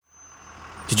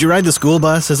Did you ride the school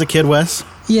bus as a kid, Wes?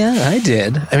 Yeah, I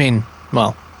did. I mean,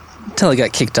 well, until I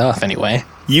got kicked off anyway.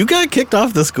 You got kicked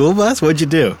off the school bus? What'd you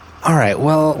do? All right,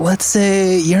 well, let's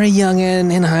say you're a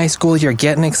youngin' in high school, you're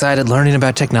getting excited learning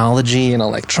about technology and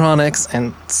electronics,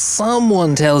 and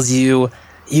someone tells you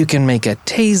you can make a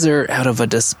taser out of a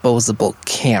disposable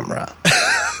camera.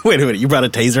 Wait a minute, you brought a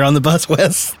taser on the bus,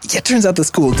 Wes? Yeah, it turns out the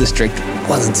school district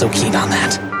wasn't so keen on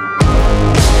that.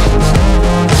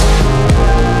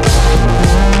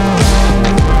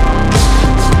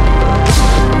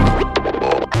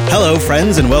 Hello,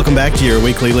 friends, and welcome back to your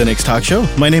weekly Linux talk show.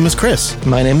 My name is Chris.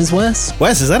 My name is Wes.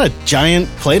 Wes, is that a giant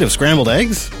plate of scrambled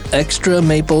eggs? Extra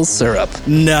maple syrup.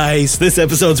 Nice. This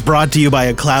episode's brought to you by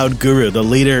a cloud guru, the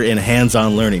leader in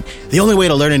hands-on learning. The only way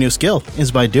to learn a new skill is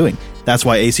by doing. That's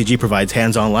why ACG provides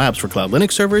hands-on labs for cloud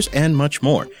Linux servers and much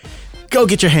more. Go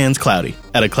get your hands cloudy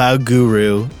at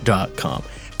acloudguru.com.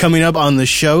 Coming up on the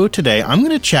show today, I'm going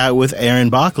to chat with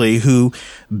Aaron Bockley, who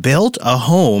built a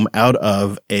home out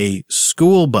of a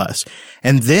school bus.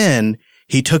 And then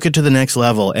he took it to the next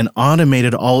level and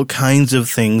automated all kinds of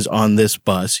things on this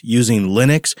bus using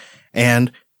Linux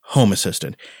and Home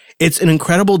Assistant. It's an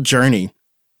incredible journey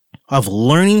of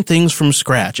learning things from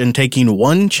scratch and taking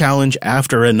one challenge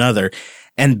after another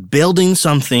and building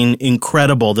something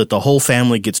incredible that the whole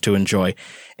family gets to enjoy.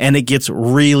 And it gets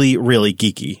really, really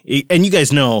geeky. And you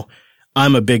guys know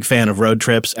I'm a big fan of road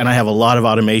trips, and I have a lot of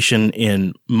automation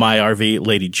in my RV,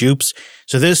 Lady Jupes.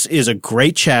 So this is a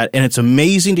great chat, and it's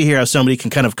amazing to hear how somebody can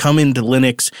kind of come into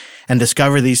Linux and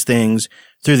discover these things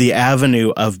through the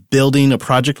avenue of building a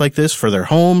project like this for their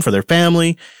home, for their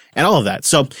family, and all of that.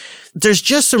 So there's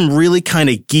just some really kind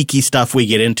of geeky stuff we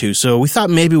get into. So we thought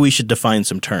maybe we should define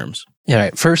some terms. All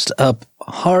right, first up,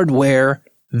 hardware.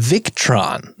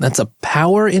 Victron. That's a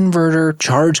power inverter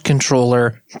charge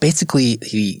controller, basically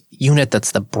the unit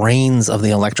that's the brains of the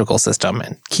electrical system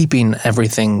and keeping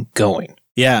everything going.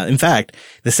 Yeah, in fact,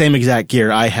 the same exact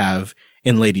gear I have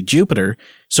in Lady Jupiter.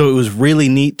 So it was really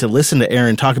neat to listen to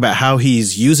Aaron talk about how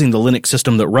he's using the Linux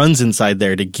system that runs inside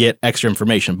there to get extra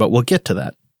information, but we'll get to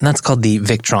that. And that's called the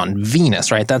Victron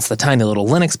Venus, right? That's the tiny little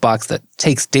Linux box that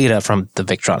takes data from the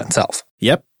Victron itself.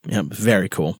 Yep, very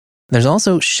cool. There's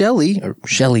also Shelly, or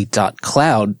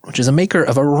Shelly.cloud, which is a maker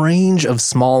of a range of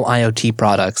small IoT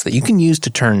products that you can use to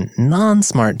turn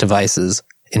non-smart devices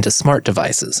into smart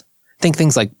devices. Think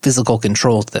things like physical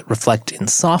controls that reflect in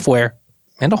software,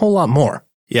 and a whole lot more.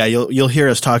 Yeah, you'll hear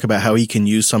us talk about how he can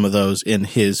use some of those in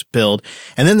his build.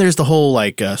 And then there's the whole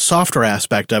software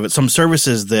aspect of it, some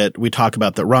services that we talk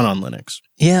about that run on Linux.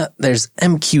 Yeah, there's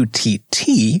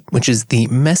MQTT, which is the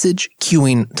Message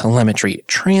Queuing Telemetry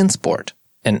Transport.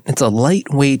 And it's a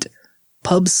lightweight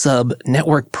pub-sub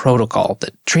network protocol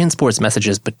that transports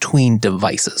messages between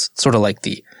devices, sort of like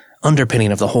the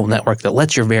underpinning of the whole network that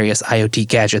lets your various IoT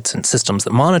gadgets and systems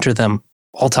that monitor them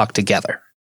all talk together.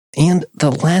 And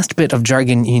the last bit of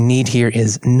jargon you need here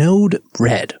is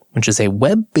Node-RED, which is a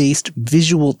web-based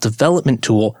visual development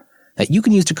tool that you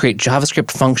can use to create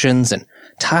JavaScript functions and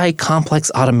tie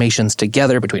complex automations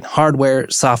together between hardware,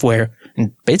 software,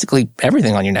 and basically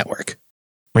everything on your network.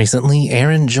 Recently,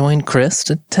 Aaron joined Chris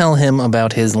to tell him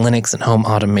about his Linux and home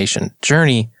automation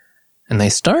journey, and they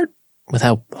start with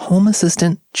how Home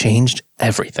Assistant changed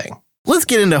everything. Let's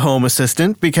get into Home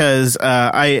Assistant because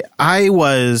I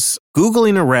was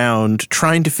Googling around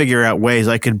trying to figure out ways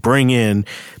I could bring in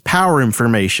power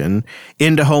information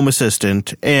into Home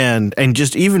Assistant and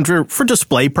just even for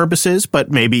display purposes, but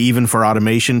maybe even for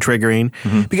automation triggering.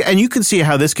 Mm-hmm. And you can see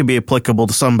how this could be applicable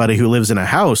to somebody who lives in a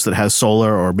house that has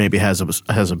solar or maybe has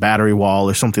a battery wall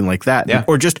or something like that,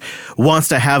 or just wants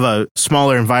to have a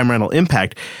smaller environmental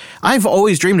impact. I've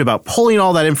always dreamed about pulling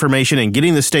all that information and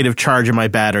getting the state of charge of my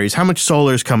batteries, how much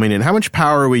solar is coming in, how much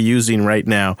power are we using right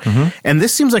now. Mm-hmm. And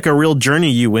this seems like a real journey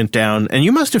you went down, and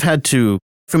you must have had to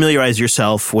familiarize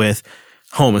yourself with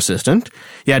Home Assistant.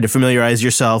 You had to familiarize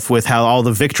yourself with how all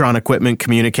the Victron equipment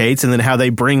communicates and then how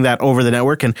they bring that over the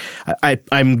network. And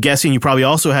I'm guessing you probably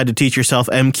also had to teach yourself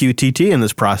MQTT in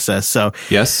this process. So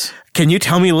yes. Can you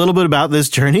tell me a little bit about this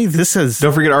journey? Don't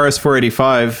forget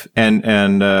RS-485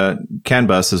 and CAN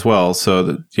bus as well.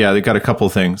 So they got a couple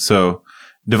of things. So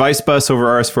device bus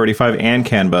over RS-485 and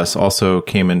CAN bus also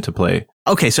came into play.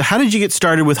 Okay, so how did you get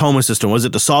started with Home Assistant? Was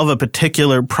it to solve a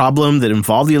particular problem that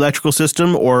involved the electrical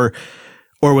system, or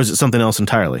was it something else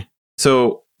entirely?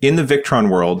 So in the Victron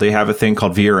world, they have a thing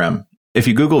called VRM. If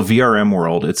you Google VRM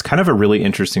world, it's kind of a really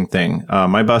interesting thing.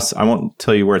 My bus, I won't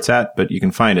tell you where it's at, but you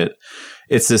can find it.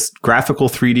 It's this graphical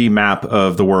 3D map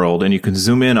of the world, and you can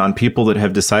zoom in on people that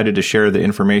have decided to share the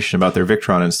information about their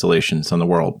Victron installations on the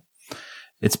world.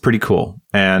 It's pretty cool.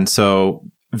 And so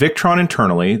Victron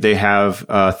internally, they have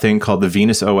a thing called the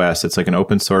Venus OS. It's like an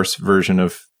open source version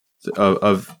of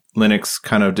Linux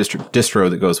kind of distro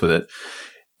that goes with it.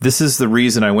 This is the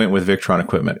reason I went with Victron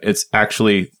equipment. It's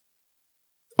actually,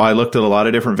 I looked at a lot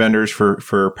of different vendors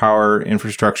for power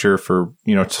infrastructure, for,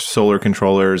 solar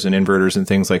controllers and inverters and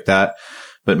things like that.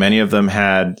 But many of them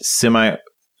had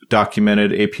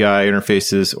semi-documented API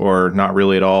interfaces, or not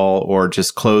really at all, or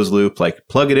just closed loop, like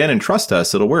plug it in and trust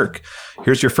us, it'll work.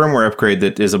 Here's your firmware upgrade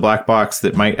that is a black box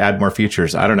that might add more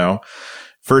features. I don't know.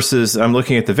 Versus I'm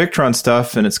looking at the Victron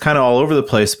stuff and it's kind of all over the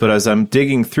place. But as I'm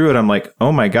digging through it, I'm like,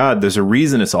 oh my God, there's a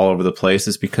reason it's all over the place.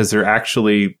 It's because they're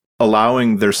actually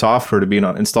allowing their software to be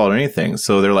not installed on anything.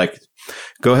 So they're like,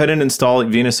 go ahead and install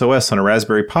Venus OS on a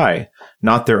Raspberry Pi,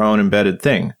 not their own embedded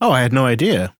thing. Oh, I had no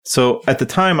idea. So at the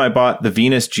time I bought the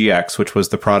Venus GX, which was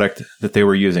the product that they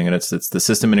were using. And it's the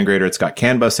system integrator. It's got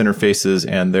CAN bus interfaces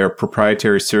and their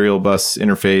proprietary serial bus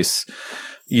interface,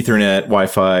 Ethernet,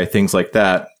 Wi-Fi, things like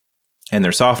that, and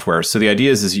their software. So the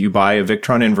idea is you buy a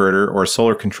Victron inverter or a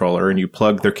solar controller and you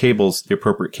plug their cables, the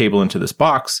appropriate cable, into this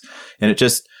box, and it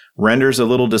just renders a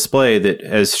little display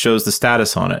that shows the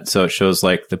status on it. So it shows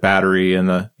like the battery and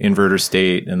the inverter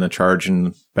state and the charge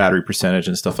and battery percentage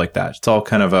and stuff like that. It's all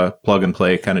kind of a plug and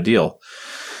play kind of deal.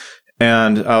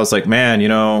 And I was like, man,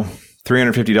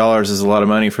 $350 is a lot of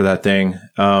money for that thing.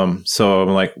 So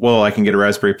I'm like, well, I can get a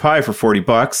Raspberry Pi for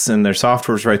 $40 and their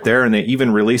software's right there. And they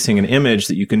even releasing an image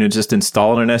that you can just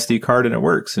install in an SD card and it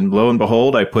works. And lo and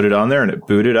behold, I put it on there and it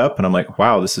booted up and I'm like,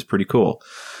 wow, this is pretty cool.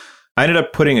 I ended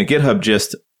up putting a GitHub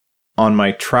gist on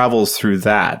my travels through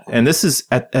that. And this is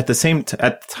at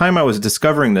the time I was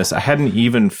discovering this, I hadn't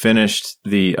even finished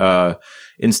the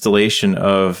installation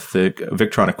of the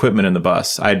Victron equipment in the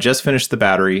bus. I had just finished the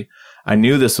battery. I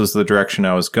knew this was the direction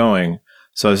I was going.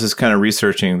 So I was just kind of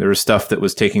researching. There was stuff that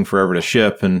was taking forever to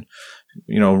ship and,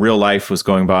 real life was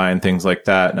going by and things like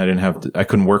that. And I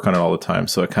couldn't work on it all the time.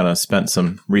 So I kind of spent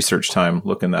some research time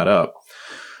looking that up.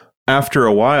 After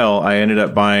a while, I ended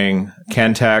up buying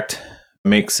Cantac.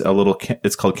 Makes a little,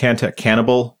 it's called Cantac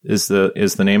Cannibal is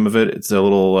the name of it. It's a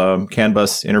little CAN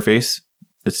bus interface.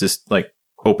 It's just like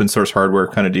open source hardware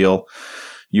kind of deal.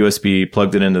 USB,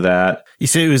 plugged it into that. You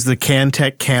said it was the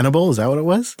Cantac Cannibal? Is that what it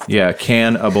was? Yeah,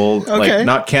 Cannibal. Okay. Like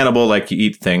not cannibal like you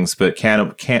eat things, but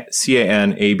CANABLE.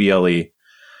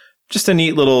 Just a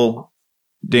neat little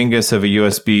dingus of a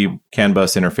USB CAN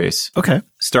bus interface. Okay.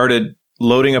 Started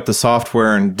loading up the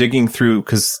software and digging through,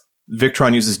 because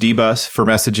Victron uses dbus for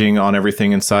messaging on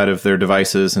everything inside of their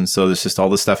devices. And so there's just all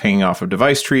this stuff hanging off of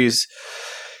device trees,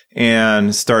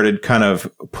 and started kind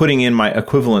of putting in my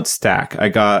equivalent stack. I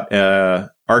got a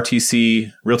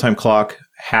RTC real-time clock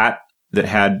hat that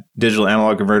had digital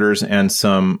analog converters and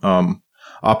some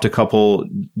decoupled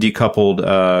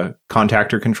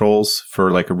contactor controls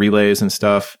for like relays and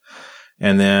stuff.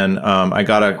 And then I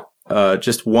got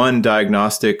just one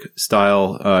diagnostic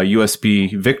style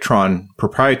USB Victron,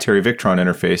 proprietary Victron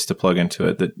interface to plug into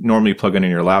it that normally you plug in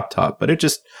your laptop. But if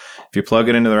you plug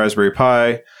it into the Raspberry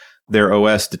Pi, their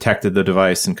OS detected the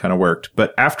device and kind of worked.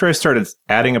 But after I started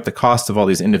adding up the cost of all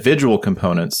these individual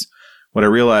components, what I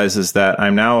realized is that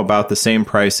I'm now about the same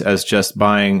price as just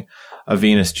buying a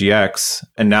Venus GX.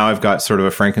 And now I've got sort of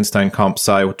a Frankenstein Comp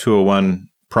Sci 201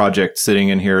 project sitting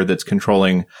in here that's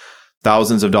controlling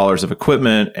thousands of dollars of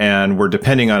equipment, and we're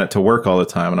depending on it to work all the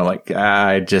time. And I'm like,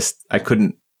 I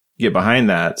couldn't get behind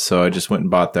that. So I just went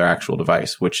and bought their actual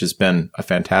device, which has been a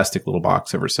fantastic little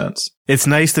box ever since. It's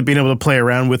nice to being able to play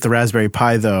around with the Raspberry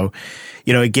Pi, though.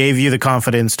 It gave you the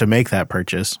confidence to make that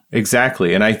purchase.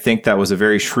 Exactly. And I think that was a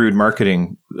very shrewd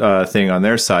marketing thing on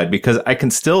their side, because I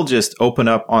can still just open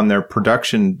up on their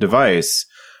production device.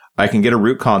 I can get a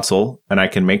root console and I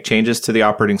can make changes to the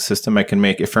operating system. I can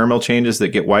make ephemeral changes that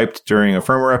get wiped during a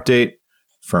firmware update.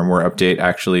 Firmware update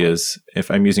actually is,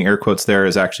 if I'm using air quotes there,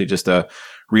 is actually just a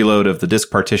reload of the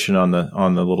disk partition on the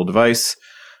little device.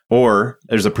 Or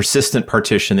there's a persistent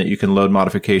partition that you can load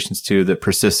modifications to that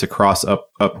persists across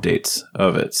updates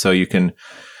of it. So you can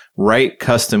write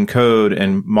custom code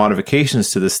and modifications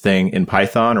to this thing in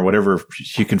Python or whatever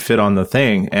you can fit on the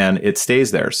thing, and it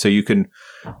stays there. So you can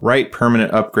write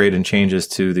permanent upgrade and changes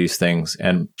to these things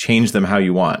and change them how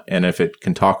you want. And if it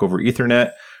can talk over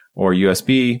Ethernet or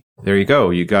USB, there you go.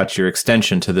 You got your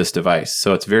extension to this device.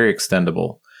 So it's very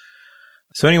extendable.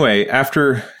 So anyway,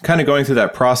 after kind of going through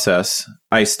that process,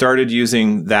 I started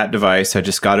using that device. I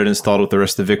just got it installed with the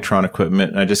rest of the Victron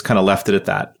equipment, and I just kind of left it at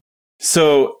that.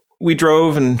 So we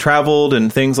drove and traveled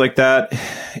and things like that.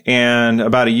 And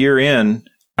about a year in,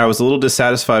 I was a little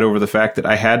dissatisfied over the fact that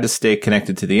I had to stay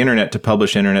connected to the internet to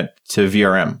publish internet to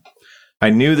VRM. I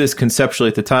knew this conceptually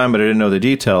at the time, but I didn't know the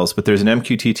details. But there's an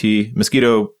MQTT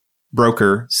Mosquito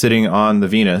broker sitting on the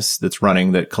Venus that's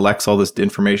running that collects all this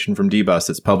information from Dbus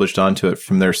that's published onto it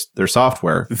from their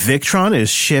software. Victron is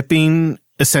shipping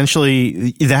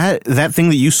essentially that thing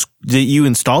that you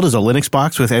installed as a Linux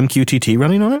box with MQTT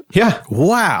running on it? Yeah.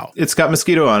 Wow. It's got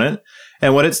Mosquito on it.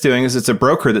 And what it's doing is it's a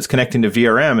broker that's connecting to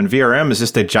VRM, and VRM is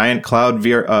just a giant cloud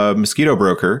Mosquito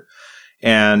broker.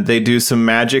 And they do some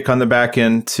magic on the back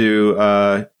end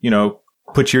to,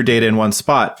 put your data in one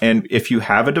spot. And if you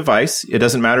have a device, it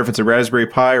doesn't matter if it's a Raspberry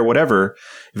Pi or whatever,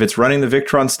 if it's running the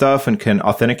Victron stuff and can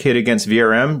authenticate against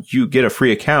VRM, you get a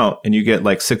free account and you get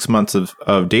like 6 months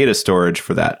of data storage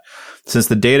for that. Since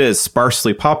the data is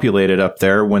sparsely populated up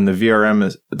there, when the VRM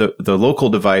is the local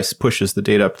device pushes the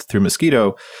data up through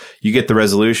Mosquito, you get the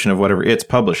resolution of whatever it's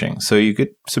publishing. So you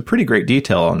get some pretty great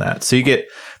detail on that. So you get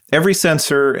every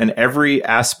sensor and every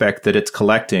aspect that it's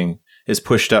collecting is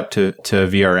pushed up to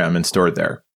VRM and stored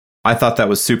there. I thought that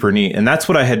was super neat. And that's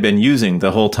what I had been using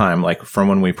the whole time, like from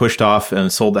when we pushed off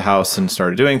and sold the house and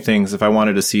started doing things. If I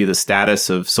wanted to see the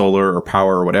status of solar or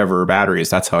power or whatever, or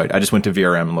batteries, that's how I just went to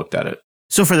VRM and looked at it.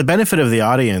 So for the benefit of the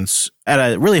audience, at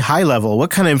a really high level, what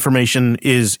kind of information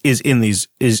is in these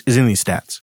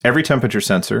stats? Every temperature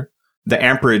sensor, the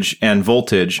amperage and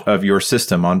voltage of your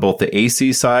system on both the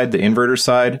AC side, the inverter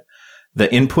side,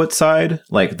 the input side,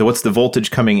 like what's the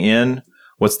voltage coming in,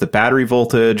 what's the battery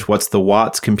voltage, what's the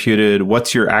watts computed,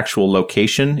 what's your actual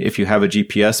location. If you have a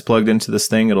GPS plugged into this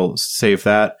thing, it'll save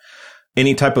that.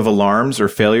 Any type of alarms or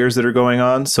failures that are going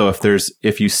on. So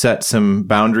if you set some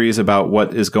boundaries about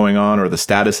what is going on or the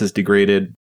status is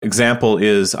degraded. Example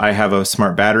is I have a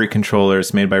smart battery controller.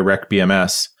 It's made by Rec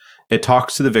BMS. It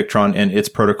talks to the Victron and its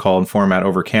protocol and format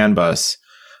over CAN bus.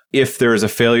 If there is a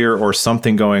failure or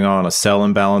something going on, a cell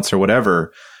imbalance or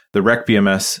whatever, the Rec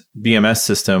BMS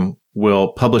system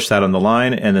will publish that on the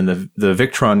line, and then the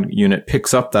Victron unit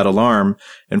picks up that alarm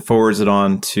and forwards it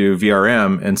on to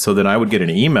VRM. And so then I would get an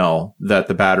email that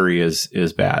the battery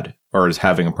is bad or is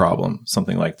having a problem,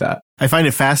 something like that. I find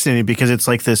it fascinating because it's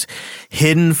like this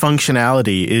hidden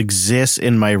functionality exists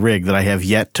in my rig that I have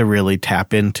yet to really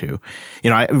tap into.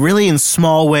 Really in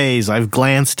small ways, I've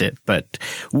glanced it, but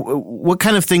what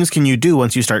kind of things can you do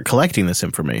once you start collecting this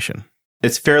information?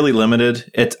 It's fairly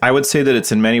limited. I would say that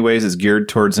it's in many ways is geared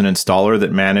towards an installer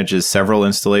that manages several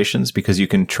installations because you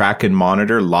can track and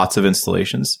monitor lots of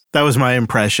installations. That was my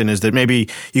impression, is that maybe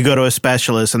you go to a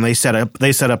specialist and they set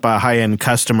up a high-end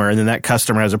customer, and then that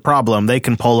customer has a problem. They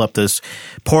can pull up this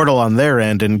portal on their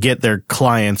end and get their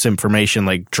client's information,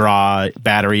 like draw,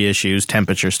 battery issues,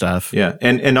 temperature stuff. Yeah.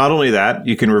 And not only that,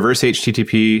 you can reverse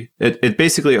HTTP. It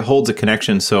basically holds a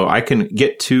connection so I can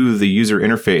get to the user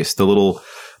interface, the little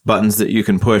buttons that you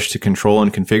can push to control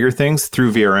and configure things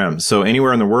through VRM. So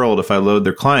anywhere in the world, if I load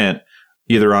their client,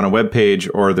 either on a web page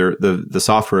or the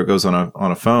software goes on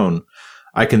a phone,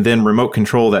 I can then remote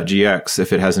control that GX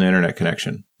if it has an internet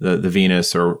connection, the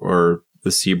Venus or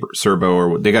the Serbo,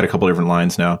 or they got a couple different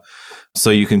lines now. So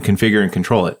you can configure and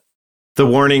control it. The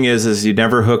warning is you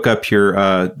never hook up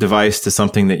your device to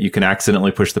something that you can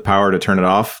accidentally push the power to turn it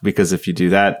off, because if you do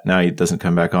that, now it doesn't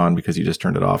come back on because you just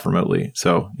turned it off remotely.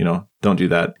 So, don't do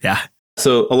that. Yeah.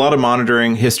 So a lot of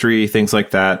monitoring, history, things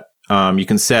like that. You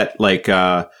can set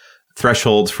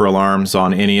thresholds for alarms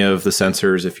on any of the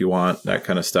sensors if you want, that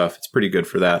kind of stuff. It's pretty good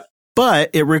for that. But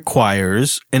it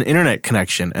requires an internet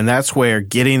connection, and that's where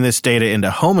getting this data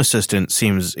into Home Assistant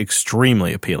seems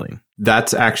extremely appealing.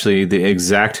 That's actually the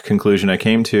exact conclusion I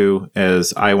came to,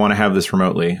 as I want to have this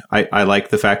remotely. I like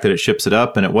the fact that it ships it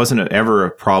up, and it wasn't ever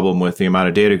a problem with the amount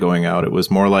of data going out. It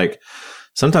was more like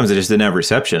sometimes I just didn't have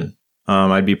reception.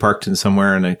 I'd be parked in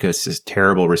somewhere and it gets this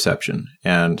terrible reception.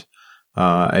 And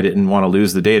I didn't want to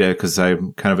lose the data because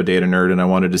I'm kind of a data nerd, and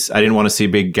I didn't want to see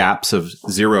big gaps of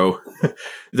zero.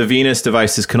 The Venus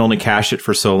devices can only cache it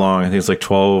for so long. I think it's like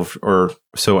 12 or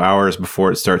so hours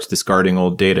before it starts discarding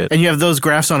old data. And you have those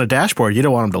graphs on a dashboard. You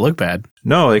don't want them to look bad.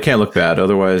 No, they can't look bad.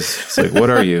 Otherwise, it's like, what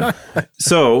are you?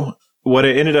 So what I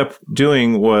ended up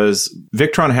doing was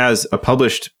Victron has a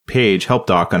published page, help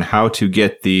doc, on how to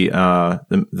get the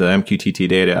MQTT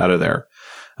data out of there.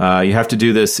 You have to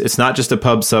do this. It's not just a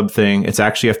pub sub thing. It's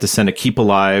actually you have to send a keep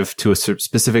alive to a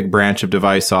specific branch of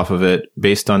device off of it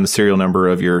based on the serial number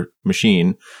of your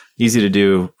machine. Easy to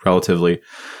do relatively.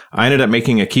 I ended up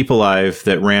making a keep alive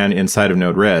that ran inside of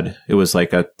Node-RED. It was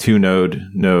like a 2-node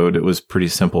node. It was pretty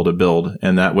simple to build.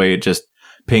 And that way it just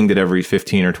pinged it every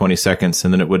 15 or 20 seconds.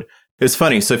 And then it's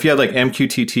funny. So if you had like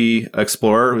MQTT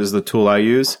Explorer is the tool I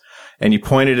use, and you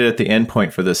pointed it at the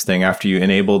endpoint for this thing after you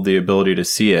enabled the ability to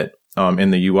see it,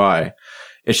 in the UI,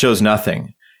 it shows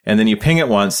nothing. And then you ping it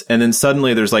once, and then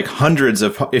suddenly there's like hundreds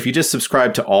of, if you just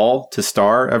subscribe to all, to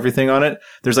star everything on it,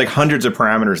 there's like hundreds of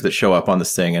parameters that show up on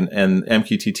this thing. And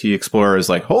MQTT Explorer is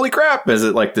like, holy crap, is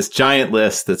it like this giant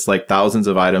list that's like thousands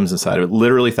of items inside of it,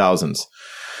 literally thousands.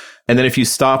 And then if you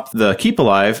stop the keep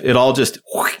alive, it all just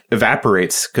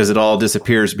evaporates because it all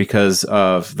disappears because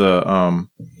of the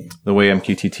way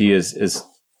MQTT is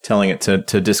telling it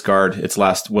to discard its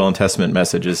last will and testament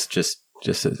message is just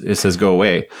it says go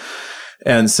away.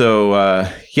 And so,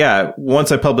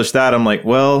 once I published that, I'm like,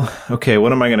 well, okay,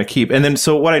 what am I going to keep? And then,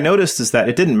 so what I noticed is that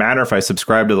it didn't matter if I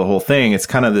subscribed to the whole thing. It's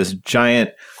kind of this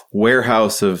giant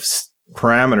warehouse of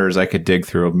parameters I could dig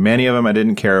through. Many of them I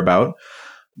didn't care about.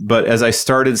 But as I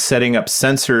started setting up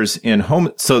sensors in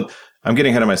Home, so I'm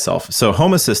getting ahead of myself. So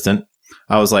Home Assistant,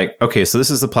 I was like, okay, so this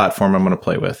is the platform I'm going to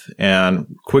play with, and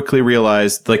quickly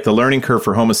realized like the learning curve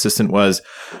for Home Assistant was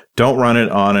don't run it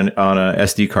on a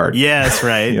SD card. Yes,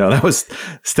 right. That was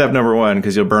step number one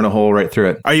because you'll burn a hole right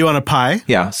through it. Are you on a Pi?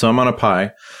 Yeah, so I'm on a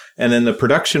Pi. And then the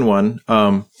production one,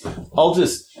 I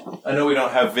know we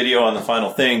don't have video on the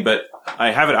final thing, but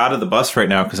I have it out of the bus right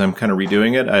now because I'm kind of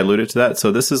redoing it. I alluded to that.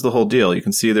 So this is the whole deal. You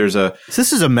can see there's so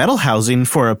this is a metal housing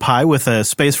for a Pi with a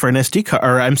space for an SD card,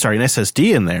 or an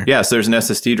SSD in there. Yeah, so there's an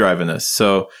SSD drive in this.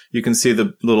 So you can see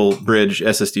the little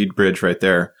SSD bridge right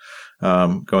there.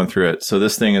 Going through it. So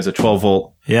this thing is a 12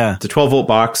 volt. Yeah. It's a 12 volt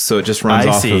box. So it just runs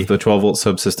off of the 12 volt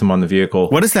subsystem on the vehicle.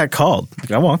 What is that called?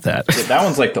 I want that. That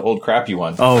one's like the old crappy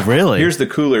one. Oh, really? Here's the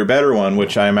cooler, better one,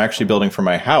 which I'm actually building for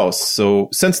my house. So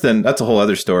since then, that's a whole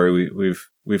other story.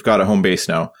 We've got a home base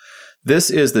now. This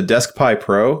is the Desk Pi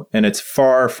Pro, and it's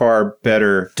far, far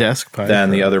better than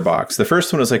the other box. The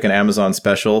first one was like an Amazon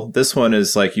special. This one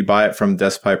is like you buy it from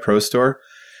Desk Pi Pro store.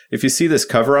 If you see this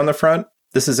cover on the front,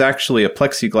 this is actually a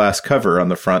plexiglass cover on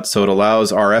the front, so it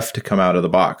allows RF to come out of the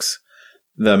box.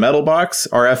 The metal box,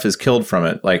 RF is killed from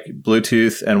it, like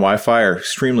Bluetooth and Wi-Fi are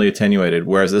extremely attenuated,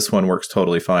 whereas this one works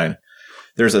totally fine.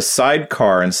 There's a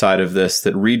sidecar inside of this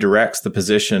that redirects the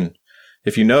position.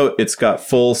 If you note, it's got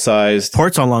full-sized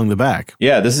ports along the back.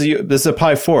 Yeah, this is a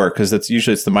Pi 4 because it's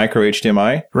the micro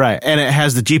HDMI. Right, and it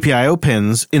has the GPIO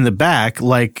pins in the back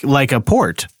like a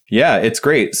port. Yeah, it's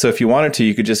great. So if you wanted to,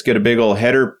 you could just get a big old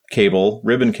header cable,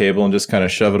 ribbon cable, and just kind of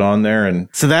shove it on there. And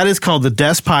so that is called the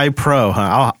Desk Pi Pro,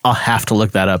 huh? I'll have to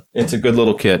look that up. It's a good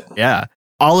little kit. Yeah.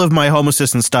 All of my Home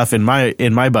Assistant stuff in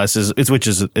my bus which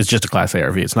is just a Class A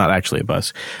RV. It's not actually a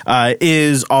bus.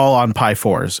 Is all on Pi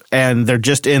 4s, and they're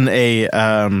just in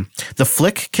the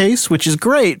Flick case, which is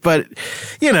great. But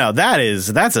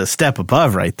that's a step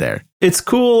above right there. It's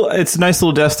cool. It's a nice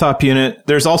little desktop unit.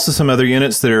 There's also some other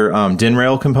units that are DIN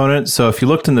rail components. So if you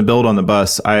looked in the build on the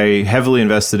bus, I heavily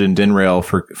invested in DIN rail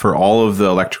for all of the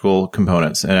electrical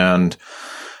components, and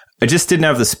I just didn't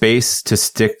have the space to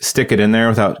stick it in there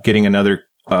without getting another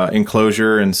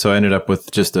enclosure, and so I ended up with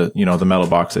just the metal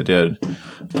box I did.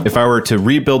 If I were to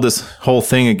rebuild this whole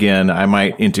thing again, I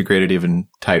might integrate it even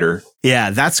tighter. Yeah,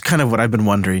 that's kind of what I've been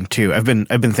wondering too. I've been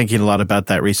thinking a lot about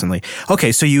that recently.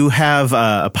 Okay, so you have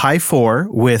a Pi 4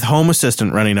 with Home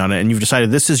Assistant running on it, and you've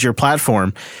decided this is your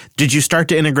platform. Did you start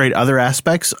to integrate other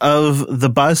aspects of the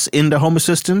bus into Home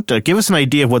Assistant? Give us an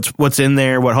idea of what's in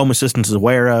there, what Home Assistant is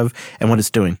aware of, and what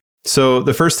it's doing. So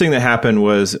the first thing that happened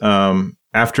was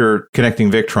after connecting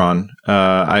Victron,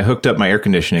 I hooked up my air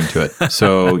conditioning to it.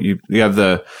 So you have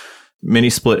the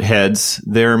mini split heads.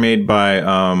 They're made by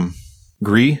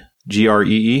Gree,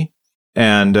 Gree,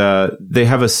 and they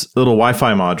have a little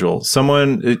Wi-Fi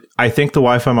module. I think the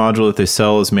Wi-Fi module that they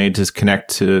sell is made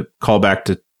to call back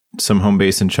to some home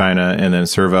base in China and then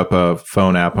serve up a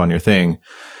phone app on your thing.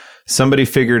 Somebody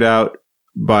figured out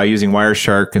by using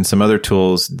Wireshark and some other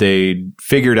tools, they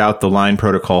figured out the line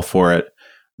protocol for it.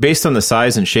 Based on the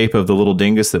size and shape of the little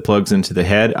dingus that plugs into the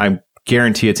head, I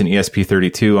guarantee it's an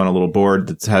ESP32 on a little board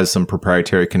that has some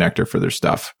proprietary connector for their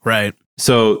stuff. Right.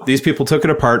 So these people took it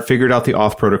apart, figured out the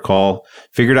auth protocol,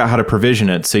 figured out how to provision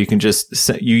it. So you can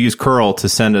you use curl to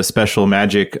send a special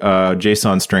magic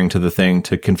JSON string to the thing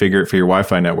to configure it for your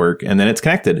Wi-Fi network, and then it's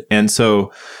connected. And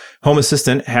so Home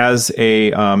Assistant has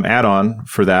a add-on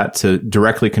for that to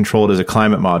directly control it as a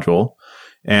climate module.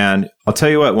 And I'll tell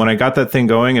you what, when I got that thing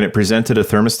going and it presented a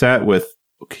thermostat with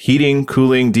heating,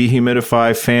 cooling,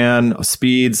 dehumidify, fan,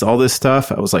 speeds, all this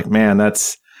stuff, I was like, man,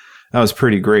 that's that was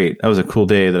pretty great. That was a cool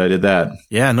day that I did that.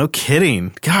 Yeah, no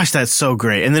kidding. Gosh, that's so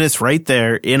great. And then it's right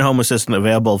there in Home Assistant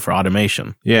available for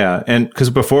automation. Yeah. And because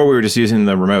before we were just using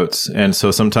the remotes. And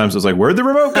so sometimes it was like, where'd the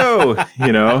remote go?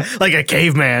 You know, like a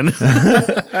caveman.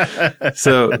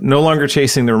 So no longer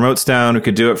chasing the remotes down. We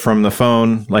could do it from the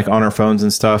phone, like on our phones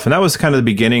and stuff. And that was kind of the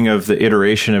beginning of the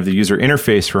iteration of the user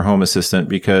interface for Home Assistant,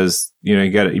 because, you know,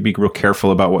 you got to be real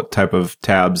careful about what type of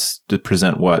tabs to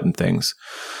present what and things.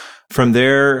 From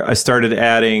there, I started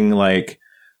adding like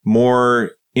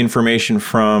more information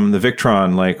from the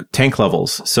Victron, like tank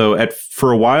levels. So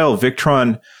for a while,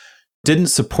 Victron didn't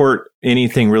support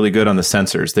anything really good on the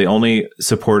sensors. They only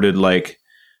supported like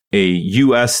a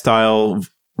US style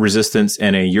resistance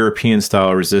and a European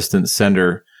style resistance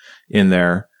sender in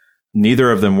there.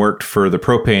 Neither of them worked for the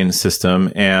propane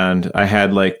system. And I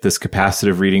had like this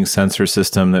capacitive reading sensor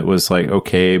system that was like,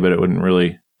 okay, but it wouldn't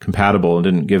really compatible and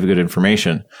didn't give good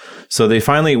information. So they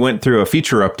finally went through a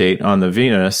feature update on the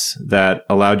Venus that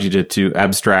allowed you to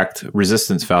abstract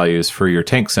resistance values for your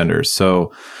tank senders.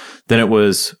 So then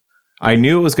I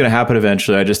knew it was going to happen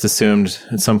eventually. I just assumed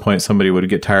at some point somebody would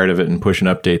get tired of it and push an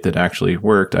update that actually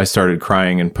worked. I started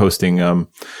crying and posting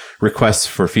requests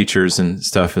for features and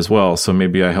stuff as well. So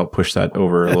maybe I helped push that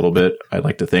over a little bit, I'd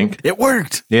like to think. It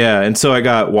worked. Yeah. And so I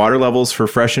got water levels for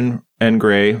fresh and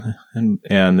gray, and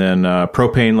then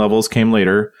propane levels came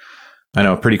later. I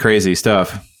know, pretty crazy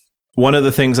stuff. One of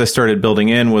the things I started building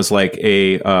in was like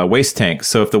a waste tank.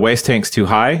 So if the waste tank's too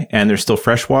high and there's still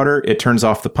fresh water, it turns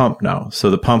off the pump now. So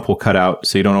the pump will cut out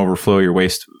so you don't overflow your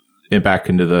waste back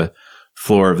into the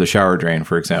floor of the shower drain,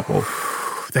 for example.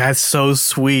 That's so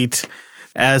sweet.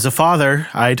 As a father,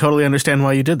 I totally understand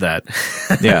why you did that.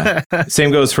 Yeah.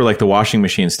 Same goes for like the washing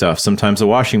machine stuff. Sometimes the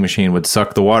washing machine would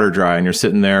suck the water dry and you're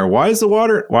sitting there. Why is the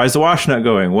wash not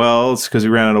going? Well, it's because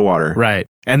we ran out of water. Right.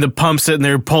 And the pump's sitting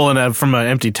there pulling up from an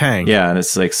empty tank. Yeah. And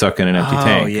it's like sucking an empty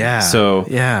tank. Oh, yeah. So,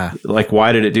 yeah. Like,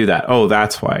 why did it do that? Oh,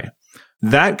 that's why.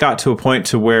 That got to a point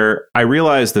to where I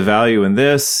realized the value in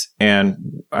this, and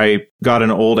I got an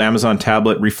old Amazon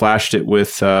tablet, reflashed it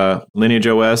with Lineage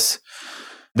OS.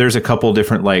 There's a couple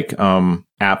different like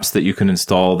apps that you can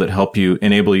install that help you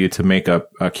enable you to make a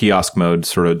kiosk mode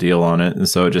sort of deal on it. And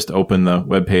so just open the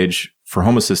web page for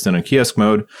Home Assistant in kiosk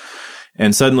mode.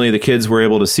 And suddenly the kids were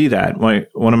able to see that.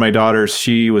 One of my daughters,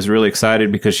 she was really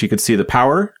excited because she could see the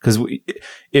power. Because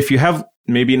if you have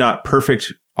maybe not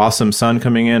perfect, awesome sun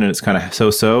coming in and it's kind of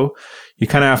so-so, you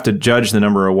kind of have to judge the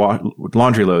number of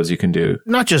laundry loads you can do.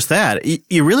 Not just that.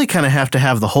 You really kind of have to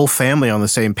have the whole family on the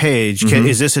same page. Mm-hmm.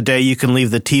 Is this a day you can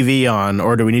leave the TV on,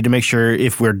 or do we need to make sure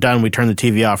if we're done, we turn the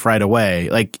TV off right away?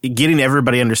 Like, getting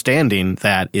everybody understanding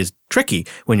that is tricky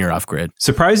when you're off grid.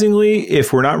 Surprisingly,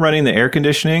 if we're not running the air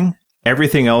conditioning,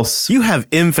 everything else... You have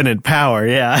infinite power,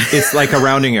 yeah. It's like a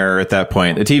rounding error at that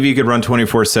point. The TV could run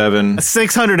 24/7.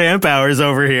 600 amp hours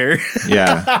over here.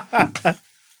 Yeah.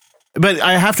 But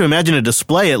I have to imagine a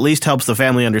display at least helps the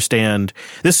family understand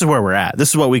this is where we're at. This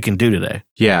is what we can do today.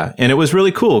 Yeah. And it was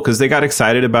really cool because they got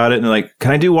excited about it and they're like,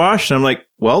 can I do wash? And I'm like,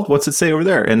 well, what's it say over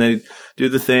there? And they do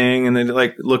the thing and then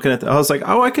like looking at I was like,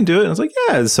 oh, I can do it. And I was like,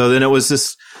 yeah. So then it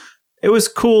was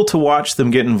cool to watch them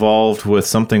get involved with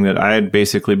something that I had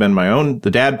basically been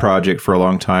the dad project for a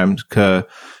long time to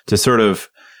sort of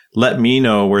let me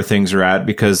know where things are at,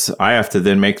 because I have to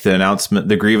then make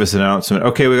the grievous announcement.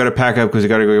 Okay, we got to pack up because we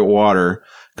got to go get water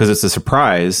because it's a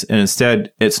surprise. And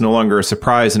instead, it's no longer a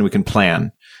surprise and we can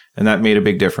plan. And that made a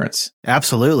big difference.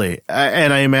 Absolutely.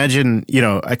 And I imagine,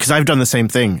 because I've done the same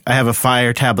thing. I have a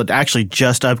Fire tablet, actually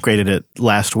just upgraded it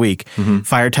last week. Mm-hmm.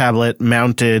 Fire tablet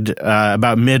mounted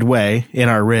about midway in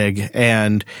our rig.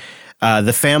 And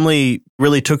the family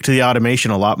really took to the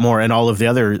automation a lot more, and all of the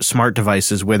other smart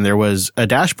devices when there was a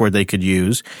dashboard they could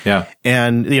use. Yeah.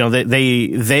 And,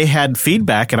 they had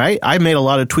feedback, and I made a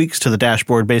lot of tweaks to the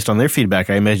dashboard based on their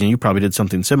feedback. I imagine you probably did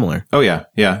something similar. Oh, yeah.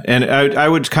 Yeah. And I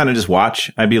would kind of just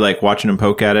watch. I'd be like watching them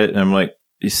poke at it, and I'm like,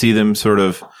 you see them sort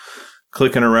of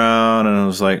clicking around, and I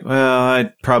was like, well,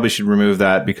 I probably should remove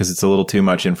that because it's a little too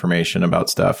much information about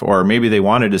stuff. Or maybe they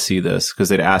wanted to see this because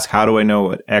they'd ask, how do I know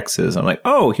what X is? I'm like,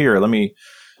 oh, here, let me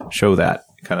show that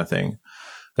kind of thing.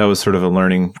 That was sort of a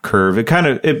learning curve.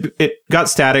 It got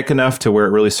static enough to where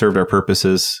it really served our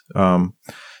purposes. The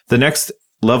next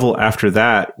level after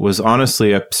that was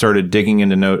honestly, I started digging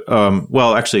into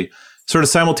actually sort of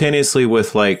simultaneously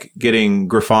with like getting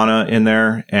Grafana in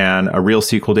there and a real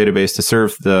SQL database to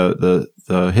serve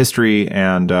the history,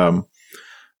 and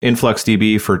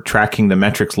InfluxDB for tracking the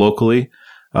metrics locally.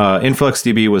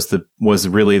 InfluxDB was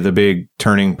really the big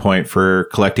turning point for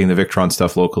collecting the Victron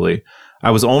stuff locally.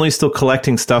 I was only still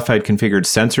collecting stuff I'd configured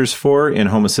sensors for in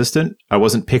Home Assistant. I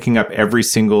wasn't picking up every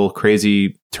single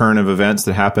crazy turn of events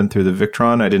that happened through the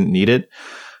Victron. I didn't need it.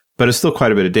 But it's still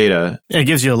quite a bit of data. It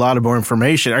gives you a lot of more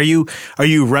information. Are you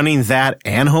running that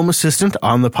and Home Assistant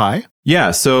on the Pi?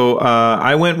 Yeah. So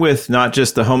I went with not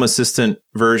just the Home Assistant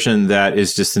version that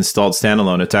is just installed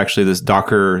standalone. It's actually this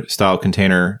Docker style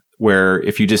container where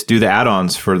if you just do the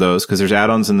add-ons for those, because there's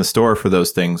add-ons in the store for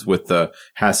those things with the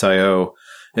HAS.io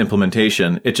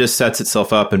implementation, it just sets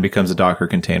itself up and becomes a Docker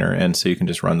container. And so you can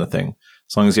just run the thing.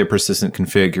 As long as you have persistent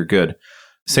config, you're good.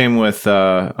 Same with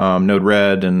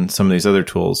Node-RED and some of these other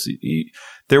tools.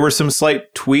 There were some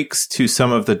slight tweaks to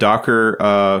some of the Docker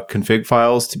config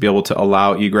files to be able to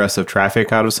allow egress of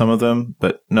traffic out of some of them,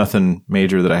 but nothing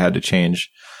major that I had to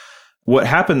change. What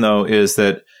happened, though, is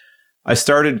that I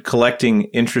started collecting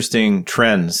interesting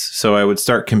trends. So I would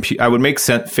I would make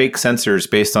fake sensors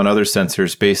based on other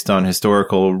sensors, based on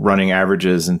historical running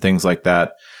averages and things like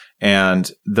that.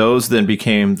 And those then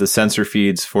became the sensor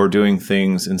feeds for doing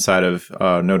things inside of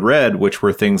Node-RED, which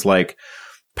were things like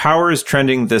power is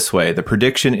trending this way. The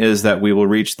prediction is that we will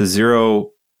reach the 0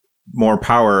 more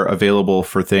power available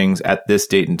for things at this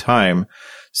date and time.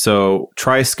 So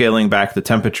try scaling back the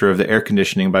temperature of the air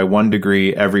conditioning by 1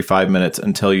 degree every 5 minutes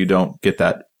until you don't get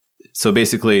that. So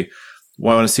basically, we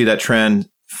want to see that trend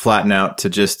flatten out to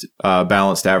just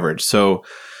balanced average. So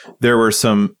there were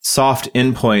some soft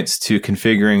endpoints to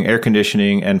configuring air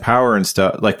conditioning and power and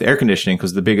stuff, like the air conditioning,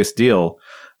 because the biggest deal,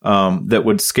 that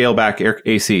would scale back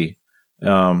AC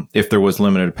if there was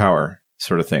limited power,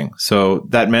 sort of thing. So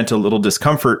that meant a little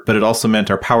discomfort, but it also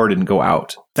meant our power didn't go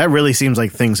out. That really seems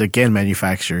like things, again,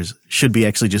 manufacturers should be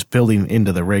actually just building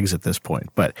into the rigs at this point.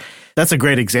 But that's a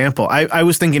great example. I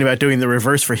was thinking about doing the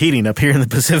reverse for heating up here in the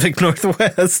Pacific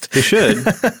Northwest. They should.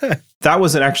 That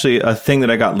wasn't actually a thing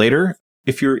that I got later.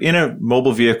 If you're in a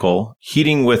mobile vehicle,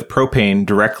 heating with propane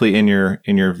directly in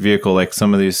your vehicle, like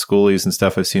some of these schoolies and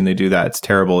stuff I've seen, they do that. It's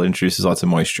terrible. It introduces lots of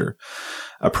moisture.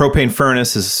 A propane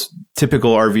furnace is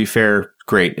typical RV fare.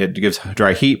 Great. It gives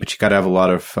dry heat, but you got to have a lot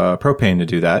of propane to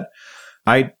do that.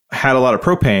 I had a lot of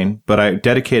propane, but I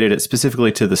dedicated it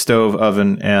specifically to the stove,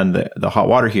 oven, and the hot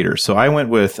water heater. So I went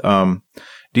with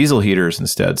diesel heaters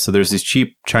instead. So there's these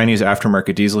cheap Chinese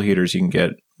aftermarket diesel heaters you can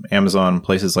get Amazon,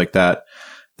 places like that.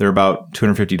 They're about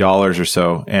 $250 or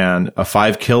so. And a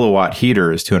 5 kilowatt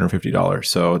heater is $250.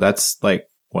 So that's like,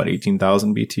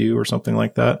 18,000 BTU or something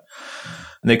like that.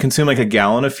 And they consume like a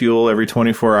gallon of fuel every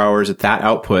 24 hours at that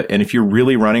output. And if you're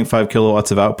really running 5 kilowatts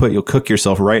of output, you'll cook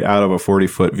yourself right out of a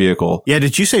 40-foot vehicle. Yeah.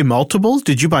 Did you say multiples?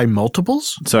 Did you buy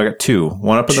multiples? So I got 2.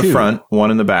 One up in the front,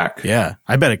 one in the back. Yeah.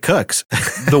 I bet it cooks.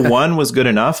 The one was good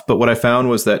enough. But what I found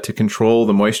was that to control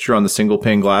the moisture on the single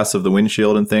pane glass of the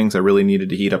windshield and things, I really needed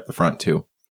to heat up the front too.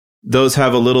 Those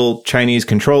have a little Chinese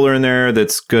controller in there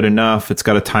that's good enough. It's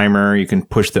got a timer. You can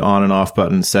push the on and off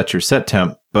button, set your set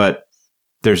temp, but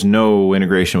there's no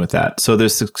integration with that. So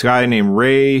there's this guy named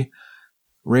Ray,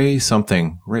 I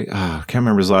can't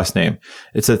remember his last name.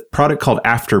 It's a product called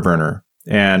Afterburner.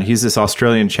 And he's this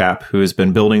Australian chap who has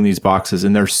been building these boxes,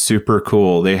 and they're super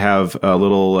cool. They have a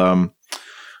little,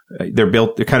 they're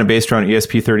kind of based around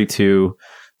ESP32.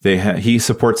 He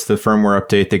supports the firmware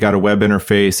update. They got a web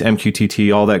interface,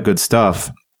 MQTT, all that good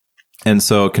stuff. And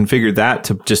so configured that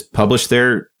to just publish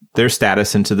their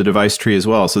status into the device tree as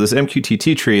well. So this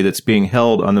MQTT tree that's being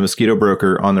held on the Mosquito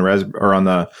Broker on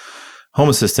the Home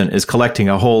Assistant is collecting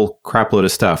a whole crap load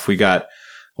of stuff. We got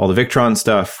all the Victron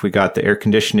stuff. We got the air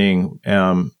conditioning.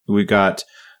 We got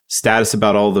status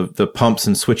about all the pumps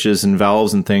and switches and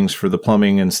valves and things for the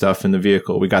plumbing and stuff in the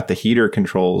vehicle. We got the heater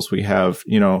controls. We have,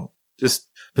 just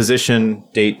position,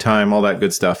 date, time, all that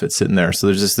good stuff. It's sitting there. So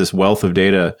there's just this wealth of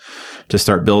data to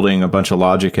start building a bunch of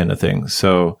logic into things.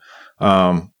 So,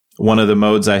 one of the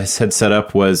modes I had set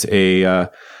up was a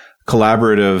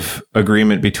collaborative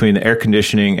agreement between the air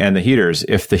conditioning and the heaters.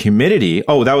 If the humidity,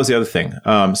 that was the other thing.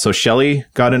 So Shelly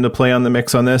got into play on the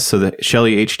mix on this. So the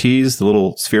Shelly HTs, the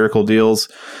little spherical deals,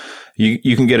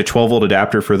 you can get a 12-volt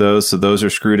adapter for those. So those are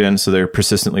screwed in, so they're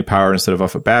persistently powered instead of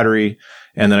off a battery.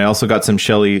 And then I also got some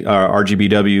Shelly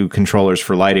RGBW controllers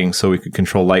for lighting, so we could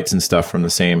control lights and stuff from the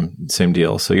same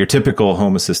deal. So your typical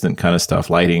Home Assistant kind of stuff,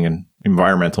 lighting and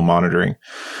environmental monitoring.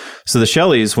 So the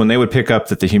Shellys, when they would pick up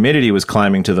that the humidity was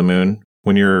climbing to the moon,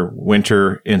 when you're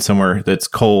winter in somewhere that's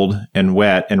cold and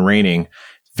wet and raining,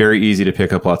 very easy to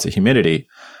pick up lots of humidity.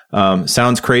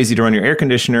 Sounds crazy to run your air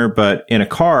conditioner, but in a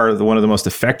car, one of the most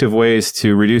effective ways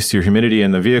to reduce your humidity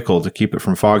in the vehicle to keep it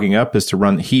from fogging up is to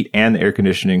run the heat and the air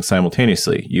conditioning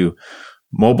simultaneously. You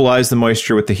mobilize the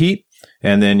moisture with the heat,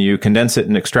 and then you condense it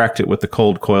and extract it with the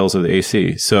cold coils of the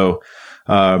AC. So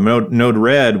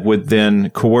Node-RED would then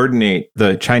coordinate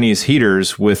the Chinese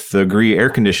heaters with the GREE air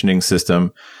conditioning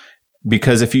system,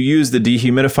 because if you use the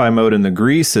dehumidify mode in the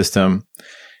GREE system,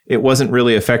 it wasn't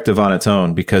really effective on its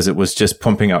own because it was just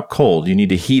pumping out cold. You need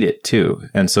to heat it too.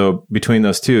 And so between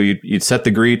those two, you'd set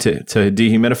the GREE to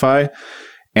dehumidify,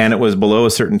 and it was below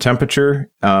a certain temperature,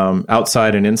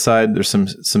 outside and inside. There's some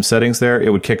settings there.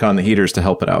 It would kick on the heaters to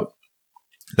help it out.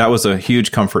 That was a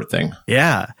huge comfort thing.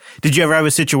 Yeah. Did you ever have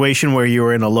a situation where you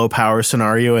were in a low power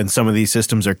scenario and some of these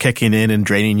systems are kicking in and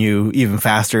draining you even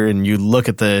faster, and you look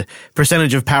at the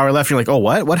percentage of power left, and you're like,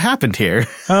 oh, what happened here?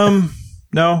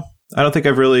 No, I don't think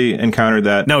I've really encountered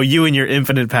that. No, you and your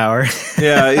infinite power.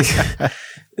 Yeah.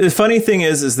 The funny thing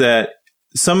is that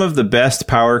some of the best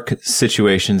power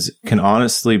situations can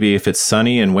honestly be if it's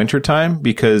sunny in wintertime,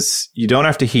 because you don't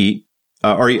have to heat.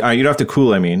 Or you don't have to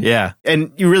cool, I mean. Yeah.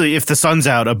 And you really, if the sun's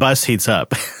out, a bus heats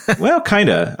up. Well, kind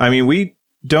of. I mean, we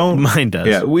don't. Mine does.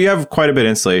 Yeah, we have quite a bit of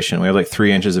insulation. We have like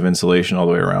 3 inches of insulation all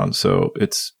the way around. So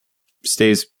it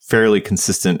stays fairly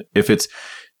consistent. If it's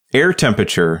air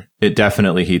temperature, it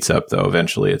definitely heats up, though,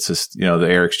 eventually. It's just, the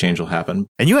air exchange will happen.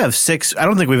 And you have 6, I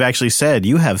don't think we've actually said,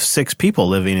 you have 6 people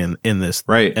living in this.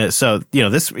 Right. So,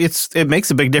 it makes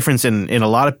a big difference in a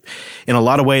lot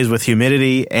of ways with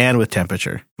humidity and with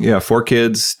temperature. Yeah, 4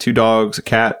 kids, 2 dogs, a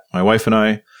cat, my wife and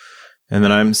I. And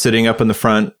then I'm sitting up in the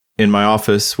front in my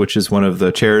office, which is one of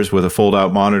the chairs with a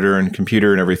fold-out monitor and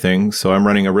computer and everything. So I'm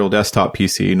running a real desktop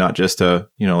PC, not just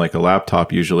like a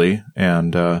laptop usually.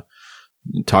 And,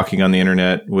 talking on the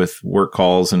internet with work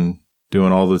calls and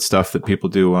doing all the stuff that people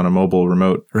do on a mobile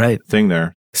remote thing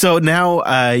there. So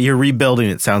now you're rebuilding,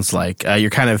 it sounds like.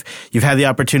 You've had the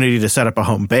opportunity to set up a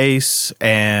home base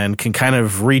and can kind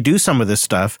of redo some of this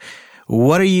stuff.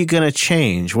 What are you going to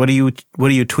change? What are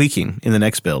you tweaking in the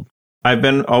next build? I've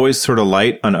been always sort of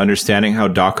light on understanding how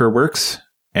Docker works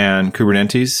and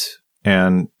Kubernetes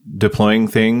and deploying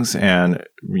things and,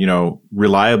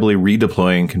 reliably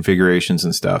redeploying configurations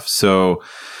and stuff. So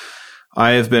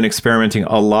I have been experimenting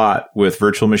a lot with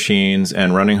virtual machines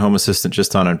and running Home Assistant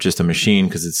just on a machine,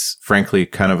 because it's frankly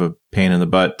kind of a pain in the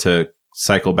butt to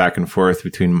cycle back and forth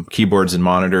between keyboards and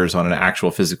monitors on an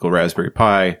actual physical Raspberry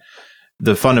Pi.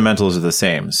 The fundamentals are the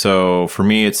same. So for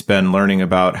me, it's been learning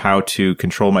about how to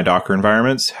control my Docker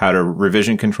environments, how to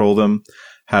revision control them,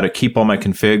 how to keep all my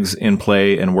configs in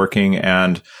play and working,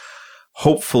 and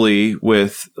hopefully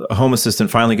with Home Assistant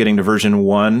finally getting to version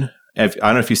 1. I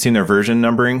don't know if you've seen their version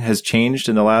numbering has changed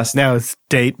in the last... Now it's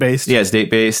date-based? Yeah, it's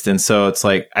date-based. And so it's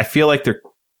like, I feel like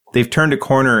they've turned a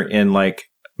corner in like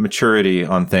maturity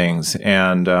on things.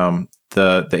 And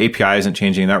the API isn't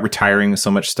changing, not retiring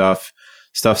so much stuff.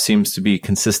 Stuff seems to be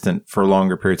consistent for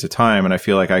longer periods of time. And I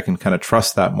feel like I can kind of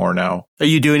trust that more now. Are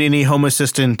you doing any Home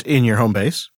Assistant in your home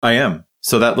base? I am.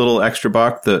 So that little extra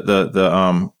box,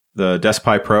 the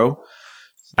DeskPi Pro,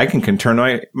 I can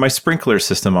turn my sprinkler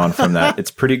system on from that.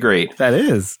 It's pretty great. That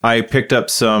is. I picked up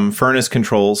some furnace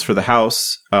controls for the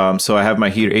house. So I have my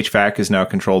heater. HVAC is now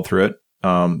controlled through it.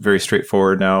 Very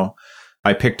straightforward now.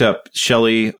 I picked up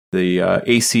Shelly, the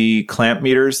AC clamp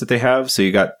meters that they have. So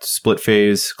you got split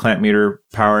phase clamp meter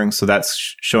powering. So that's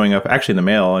showing up actually in the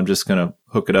mail. I'm just going to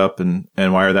hook it up and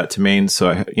wire that to mains.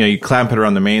 So you clamp it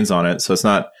around the mains on it. So it's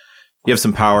not, you have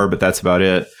some power, but that's about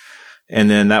it. And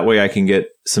then that way I can get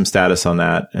some status on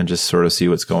that and just sort of see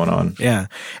what's going on. Yeah.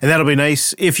 And that'll be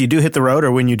nice if you do hit the road,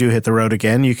 or when you do hit the road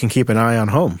again, you can keep an eye on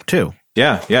home too.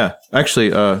 Yeah. Yeah.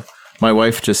 Actually, my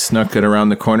wife just snuck it around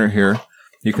the corner here.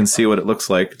 You can see what it looks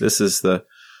like. Here's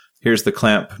the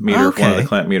clamp meter, okay. One of the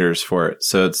clamp meters for it.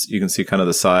 So you can see kind of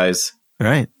the size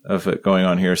of it going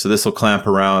on here. So this will clamp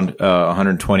around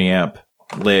 120 amp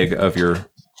leg of your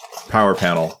power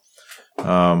panel.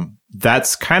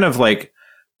 That's kind of like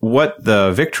what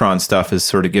the Victron stuff is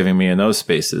sort of giving me in those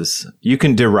spaces. You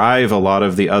can derive a lot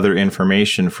of the other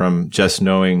information from just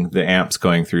knowing the amps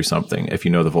going through something if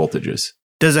you know the voltages.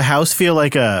 Does a house feel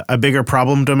like a bigger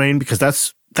problem domain? Because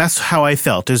that's how I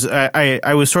felt.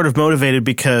 I was sort of motivated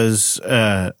because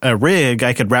a rig,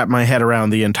 I could wrap my head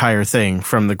around the entire thing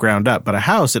from the ground up. But a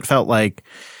house, it felt like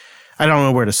I don't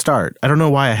know where to start. I don't know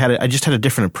why I just had a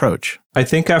different approach. I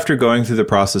think after going through the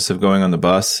process of going on the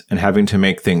bus and having to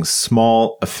make things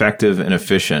small, effective, and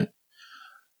efficient,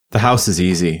 the house is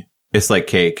easy. It's like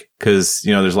cake because,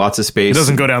 there's lots of space. It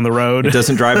doesn't go down the road. It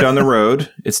doesn't drive down the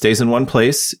road. It stays in one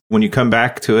place. When you come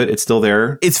back to it, it's still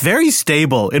there. It's very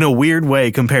stable in a weird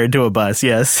way compared to a bus,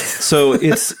 yes. So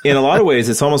it's, in a lot of ways,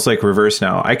 it's almost like reverse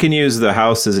now. I can use the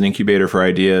house as an incubator for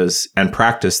ideas and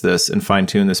practice this and fine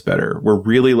tune this better. We're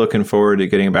really looking forward to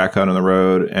getting back out on the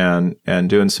road and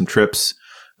doing some trips.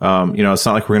 It's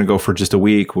not like we're going to go for just a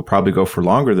week. We'll probably go for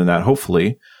longer than that,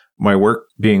 hopefully. my work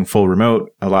being full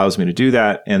remote allows me to do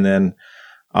that. And then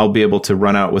I'll be able to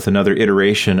run out with another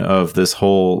iteration of this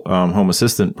whole Home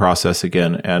Assistant process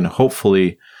again, and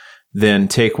hopefully then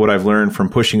take what I've learned from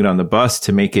pushing it on the bus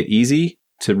to make it easy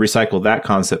to recycle that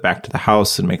concept back to the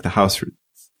house and make the house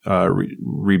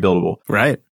rebuildable.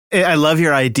 Right. I love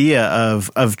your idea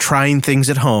of trying things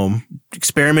at home,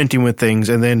 experimenting with things,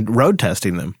 and then road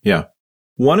testing them. Yeah.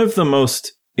 One of the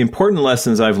most important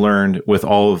lessons I've learned with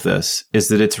all of this is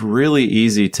that it's really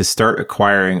easy to start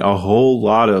acquiring a whole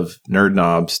lot of nerd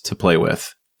knobs to play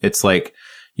with. It's like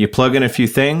you plug in a few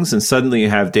things and suddenly you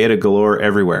have data galore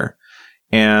everywhere.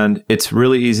 And it's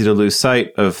really easy to lose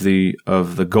sight of the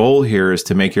goal here is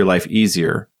to make your life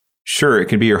easier. Sure, it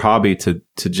can be your hobby to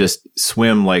just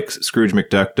swim like Scrooge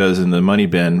McDuck does in the money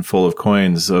bin full of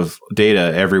coins of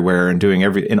data everywhere and doing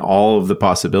in all of the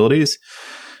possibilities.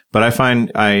 But I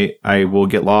find I will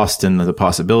get lost in the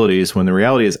possibilities when the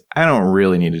reality is I don't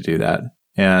really need to do that.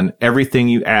 And everything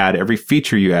you add, every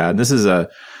feature you add, this is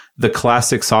the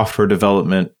classic software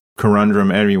development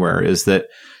conundrum everywhere, is that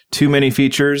too many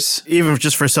features. Even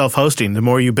just for self-hosting, the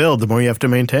more you build, the more you have to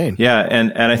maintain. Yeah,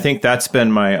 and I think that's been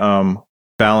my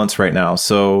balance right now.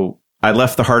 So I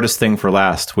left the hardest thing for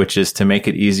last, which is to make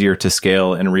it easier to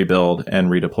scale and rebuild and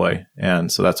redeploy. And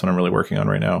so that's what I'm really working on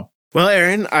right now. Well,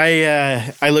 Aaron,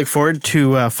 I look forward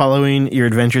to following your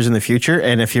adventures in the future.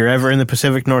 And if you're ever in the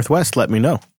Pacific Northwest, let me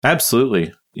know.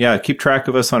 Absolutely. Yeah, keep track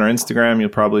of us on our Instagram. You'll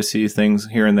probably see things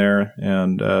here and there.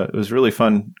 And it was really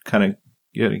fun kind of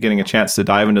getting a chance to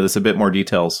dive into this a bit more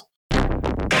details.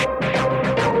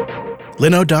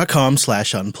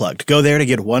 Linode.com/unplugged. Go there to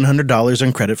get $100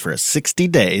 in credit for 60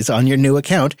 days on your new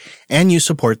account, and you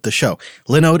support the show.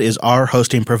 Linode is our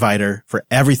hosting provider for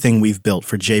everything we've built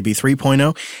for JB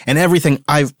 3.0 and everything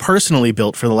I've personally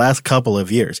built for the last couple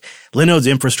of years. Linode's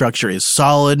infrastructure is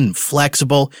solid and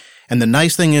flexible, and the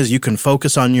nice thing is you can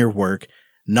focus on your work,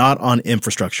 not on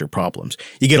infrastructure problems.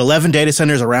 You get 11 data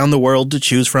centers around the world to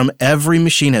choose from. Every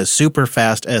machine has super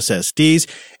fast SSDs.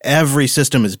 Every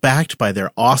system is backed by their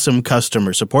awesome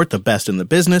customer support, the best in the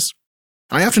business.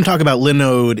 I often talk about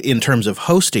Linode in terms of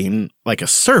hosting, like a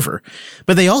server,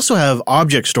 but they also have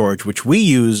object storage, which we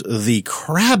use the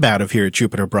crap out of here at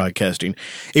Jupiter Broadcasting.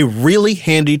 A really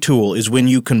handy tool is when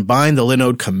you combine the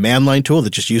Linode command line tool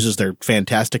that just uses their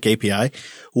fantastic API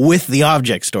with the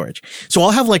object storage. So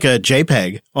I'll have like a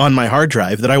JPEG on my hard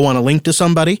drive that I want to link to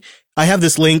somebody. I have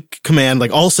this link command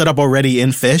like all set up already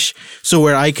in Fish, so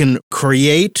where I can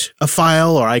create a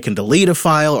file or I can delete a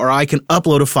file or I can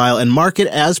upload a file and mark it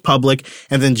as public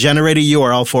and then generate a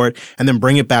URL for it and then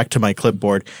bring it back to my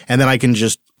clipboard. And then I can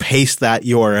just paste that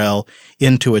URL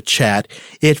into a chat.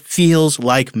 It feels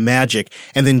like magic.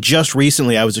 And then just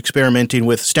recently I was experimenting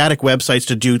with static websites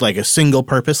to do like a single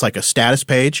purpose, like a status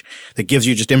page that gives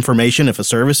you just information if a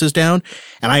service is down.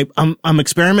 And I'm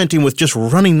experimenting with just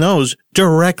running those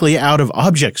directly out of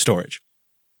object storage.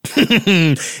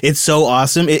 It's so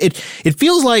awesome. It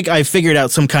feels like I figured out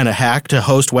some kind of hack to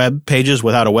host web pages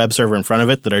without a web server in front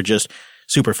of it that are just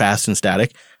super fast and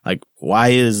static. Like, why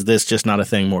is this just not a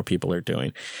thing more people are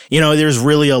doing? You know, there's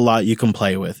really a lot you can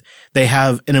play with. They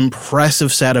have an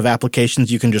impressive set of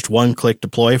applications you can just one-click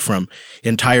deploy, from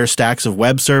entire stacks of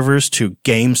web servers to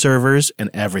game servers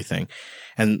and everything.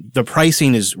 And the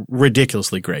pricing is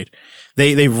ridiculously great.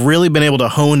 They've really been able to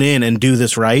hone in and do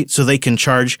this right so they can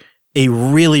charge a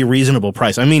really reasonable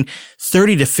price. I mean,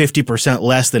 30 to 50%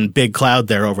 less than big cloud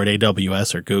there over at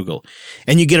AWS or Google.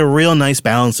 And you get a real nice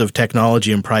balance of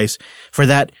technology and price for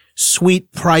that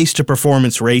sweet price to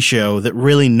performance ratio that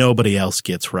really nobody else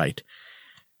gets right.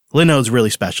 Linode's really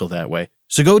special that way.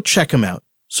 So go check them out,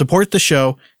 support the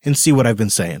show, and see what I've been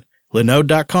saying.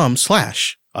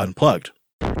 Linode.com/unplugged.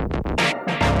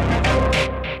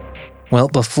 Well,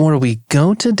 before we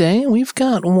go today, we've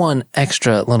got one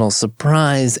extra little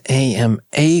surprise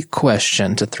AMA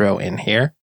question to throw in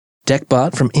here.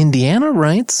 Deckbot from Indiana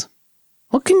writes,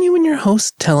 what can you and your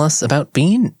host tell us about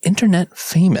being internet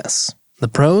famous? The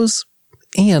pros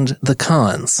and the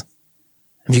cons.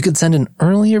 If you could send an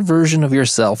earlier version of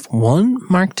yourself one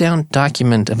markdown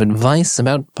document of advice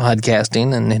about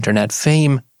podcasting and internet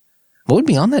fame, what would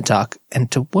be on that doc, and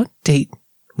to what date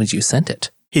would you send it?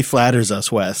 He flatters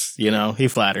us, Wes. You know, he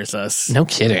flatters us. No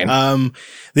kidding.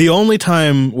 The only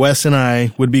time Wes and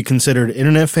I would be considered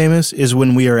internet famous is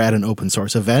when we are at an open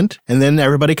source event, and then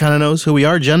everybody kind of knows who we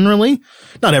are generally.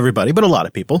 Not everybody, but a lot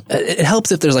of people. It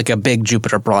helps if there's like a big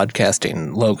Jupiter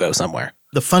Broadcasting logo somewhere.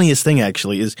 The funniest thing,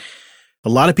 actually, is a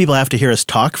lot of people have to hear us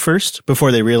talk first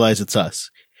before they realize it's us.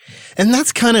 And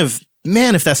that's kind of,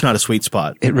 man, if that's not a sweet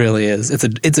spot. It really is.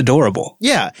 It's adorable.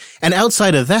 Yeah. And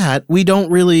outside of that, we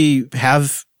don't really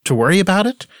have to worry about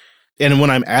it. And when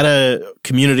I'm at a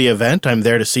community event, I'm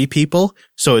there to see people.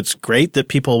 So it's great that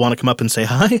people want to come up and say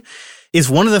hi. Is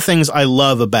one of the things I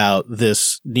love about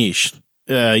this niche.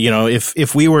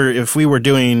 If we were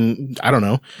doing, I don't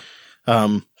know,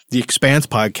 the Expanse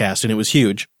podcast and it was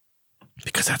huge,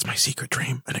 because that's my secret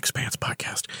dream, an Expanse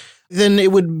podcast, then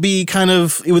it would be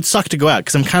it would suck to go out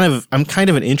because I'm kind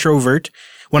of an introvert.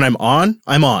 When I'm on,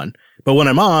 but when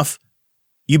I'm off,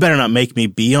 you better not make me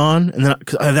be on, and then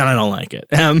I don't like it.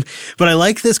 But I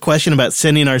like this question about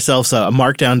sending ourselves a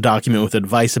markdown document with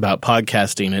advice about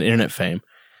podcasting and internet fame.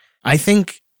 I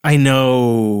think I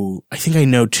know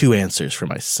 2 answers for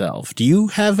myself. Do you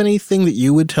have anything that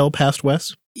you would tell past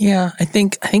Wes? Yeah, I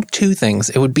think 2 things.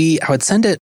 It would be, I would send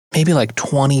it maybe like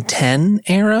 2010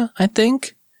 era, I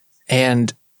think.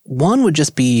 And one would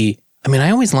just be,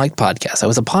 I always liked podcasts. I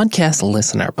was a podcast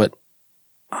listener, but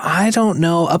I don't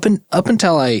know, up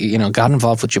until I, got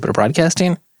involved with Jupiter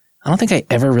Broadcasting, I don't think I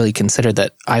ever really considered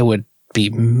that I would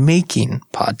be making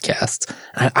podcasts.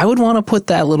 I would want to put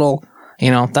that little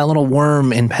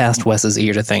worm in past Wes's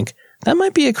ear to think that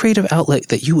might be a creative outlet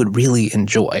that you would really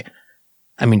enjoy.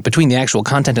 Between the actual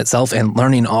content itself and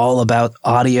learning all about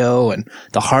audio and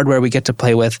the hardware we get to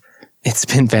play with, it's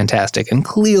been fantastic. And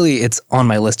clearly it's on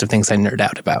my list of things I nerd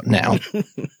out about now.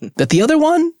 But the other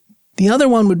one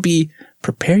would be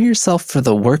prepare yourself for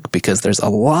the work, because there's a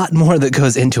lot more that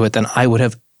goes into it than I would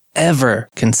have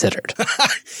ever considered.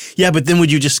 Yeah, but then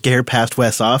would you just scare past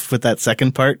Wes off with that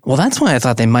second part? Well, that's why I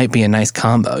thought they might be a nice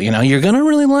combo. You're going to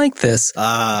really like this,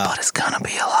 but it's going to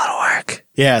be a lot of work.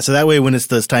 Yeah, so that way when it's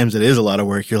those times it is a lot of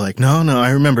work, you're like, no, I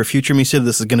remember future me said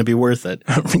this is going to be worth it.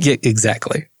 Yeah,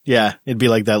 exactly. Yeah, it'd be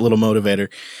like that little motivator.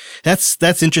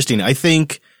 That's interesting. I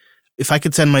think if I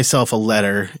could send myself a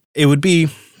letter, it would be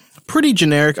pretty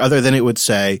generic, other than it would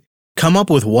say, come up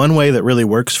with one way that really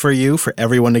works for you, for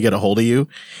everyone to get a hold of you,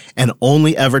 and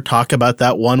only ever talk about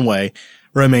that one way.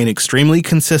 Remain extremely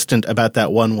consistent about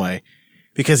that one way.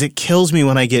 Because it kills me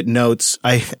when I get notes.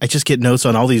 I just get notes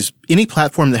on any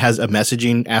platform that has a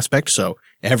messaging aspect. So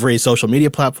every social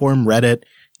media platform, Reddit,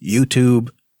 YouTube,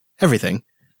 everything.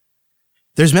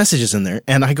 There's messages in there,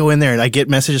 and I go in there and I get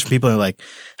messages from people that are like,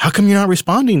 how come you're not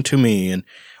responding to me?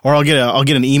 Or I'll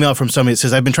get an email from somebody that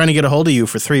says, I've been trying to get a hold of you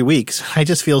for 3 weeks. I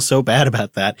just feel so bad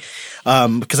about that.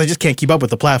 Because I just can't keep up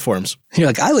with the platforms. You're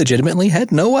like, I legitimately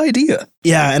had no idea.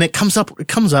 Yeah. And it comes up, a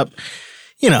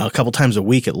couple times a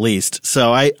week at least.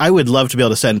 So I would love to be able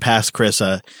to send past Chris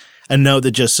a note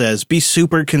that just says, be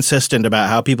super consistent about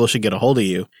how people should get a hold of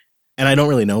you. And I don't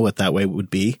really know what that way would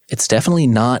be. It's definitely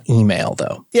not email,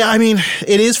 though. Yeah,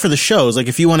 it is for the shows. Like,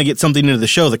 if you want to get something into the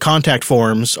show, the contact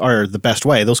forms are the best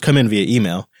way. Those come in via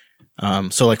email.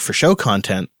 So, like, for show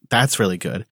content, that's really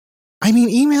good.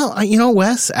 Email,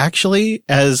 Wes, actually,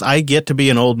 as I get to be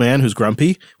an old man who's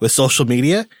grumpy with social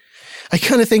media, I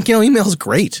kind of think, email's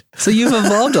great. So you've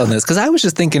evolved on this, because I was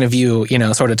just thinking of you,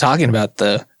 sort of talking about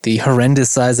the horrendous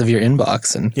size of your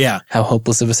inbox and how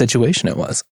hopeless of a situation it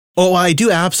was. Oh, I do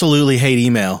absolutely hate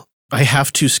email. I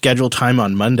have to schedule time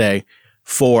on Monday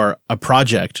for a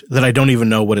project that I don't even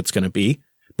know what it's going to be.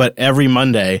 But every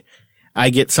Monday, I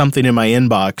get something in my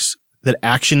inbox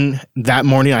that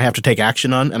morning I have to take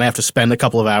action on, and I have to spend a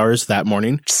couple of hours that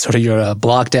morning. Sort of your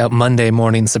blocked out Monday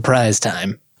morning surprise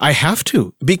time. I have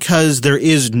to, because there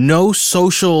is no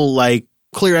social,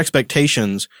 clear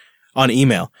expectations on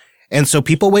email. And so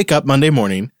people wake up Monday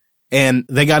morning and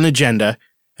they got an agenda,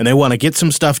 and they want to get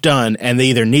some stuff done, and they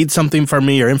either need something from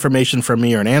me or information from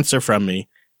me or an answer from me.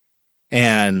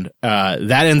 And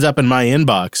that ends up in my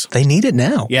inbox. They need it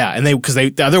now. Yeah,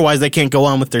 and otherwise they can't go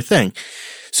on with their thing.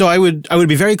 So I would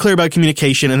be very clear about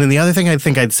communication. And then the other thing I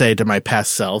think I'd say to my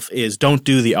past self is, don't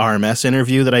do the RMS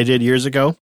interview that I did years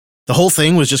ago. The whole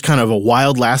thing was just kind of a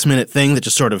wild last minute thing that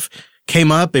just sort of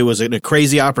came up. It was a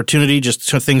crazy opportunity, just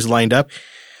so things lined up.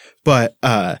 But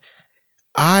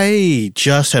I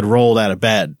just had rolled out of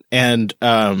bed, and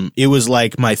it was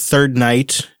like my third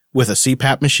night with a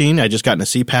CPAP machine. I just gotten a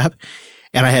CPAP,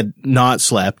 and I had not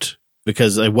slept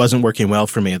because it wasn't working well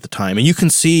for me at the time. And you can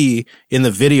see in the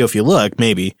video, if you look,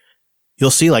 maybe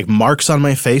you'll see marks on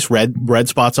my face, red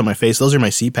spots on my face. Those are my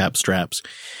CPAP straps.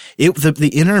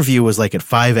 The interview was at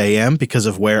 5 a.m. because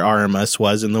of where RMS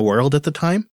was in the world at the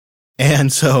time.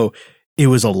 And so it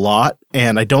was a lot,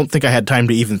 and I don't think I had time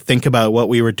to even think about what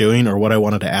we were doing or what I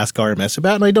wanted to ask RMS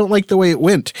about, and I don't like the way it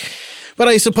went. But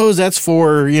I suppose that's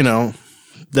for,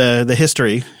 the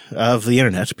history of the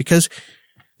internet, because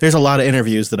there's a lot of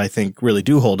interviews that I think really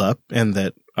do hold up and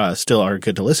that still are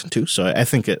good to listen to. So I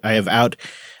think I've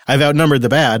outnumbered the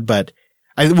bad, but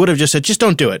I would have just said, just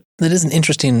don't do it. That is an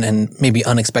interesting and maybe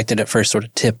unexpected at first sort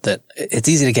of tip, that it's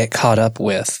easy to get caught up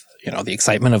with, the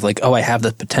excitement of like, oh, I have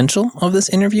the potential of this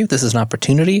interview. This is an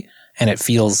opportunity. And it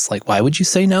feels like, why would you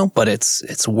say no? But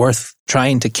it's worth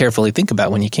trying to carefully think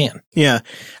about when you can. Yeah.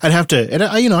 I'd have to,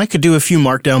 and I could do a few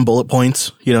markdown bullet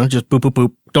points, just boop, boop,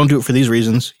 boop. Don't do it for these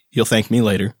reasons. You'll thank me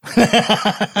later.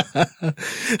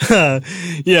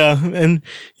 Yeah. And,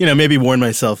 maybe warn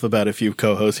myself about a few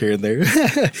co-hosts here and there.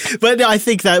 But I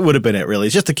think that would have been it, really.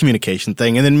 It's just a communication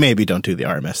thing. And then maybe don't do the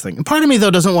RMS thing. And part of me, though,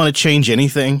 doesn't want to change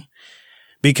anything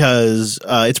because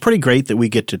it's pretty great that we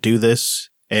get to do this.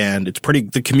 And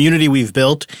the community we've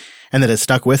built and that has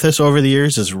stuck with us over the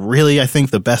years is really, I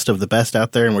think, the best of the best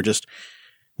out there. And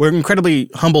we're incredibly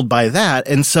humbled by that.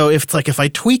 And so if I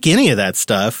tweak any of that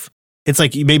stuff, it's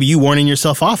like maybe you warning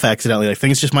yourself off accidentally. Like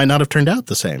things just might not have turned out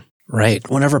the same. Right.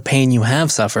 Whatever pain you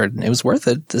have suffered, it was worth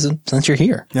it since you're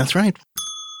here. That's right.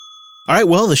 All right.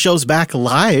 Well, the show's back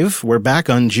live. We're back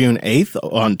on June 8th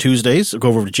on Tuesdays. Go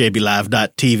over to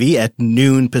jblive.tv at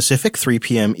noon Pacific, 3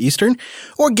 p.m. Eastern,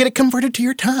 or get it converted to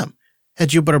your time at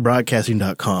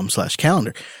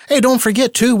jupiterbroadcasting.com/calendar. Hey, don't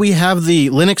forget too, we have the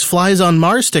Linux Flies on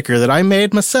Mars sticker that I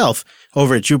made myself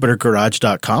over at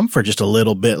jupitergarage.com for just a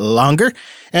little bit longer.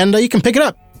 And you can pick it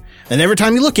up. And every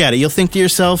time you look at it, you'll think to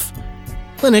yourself,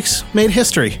 Linux made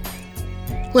history.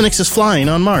 Linux is flying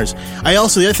on Mars. The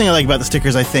other thing I like about the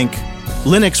stickers, I think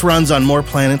Linux runs on more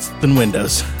planets than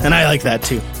Windows. And I like that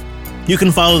too. You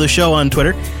can follow the show on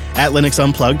Twitter at Linux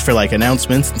Unplugged for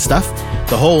announcements and stuff.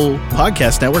 The whole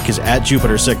podcast network is at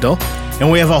Jupiter Signal.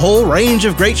 And we have a whole range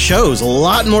of great shows, a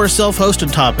lot more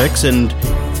self-hosted topics and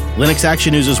Linux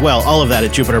Action News as well. All of that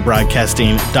at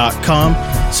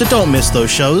jupiterbroadcasting.com. So don't miss those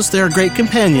shows. They're a great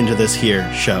companion to this here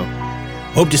show.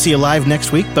 Hope to see you live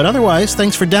next week, but otherwise,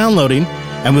 thanks for downloading,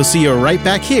 and we'll see you right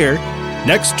back here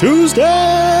next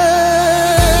Tuesday!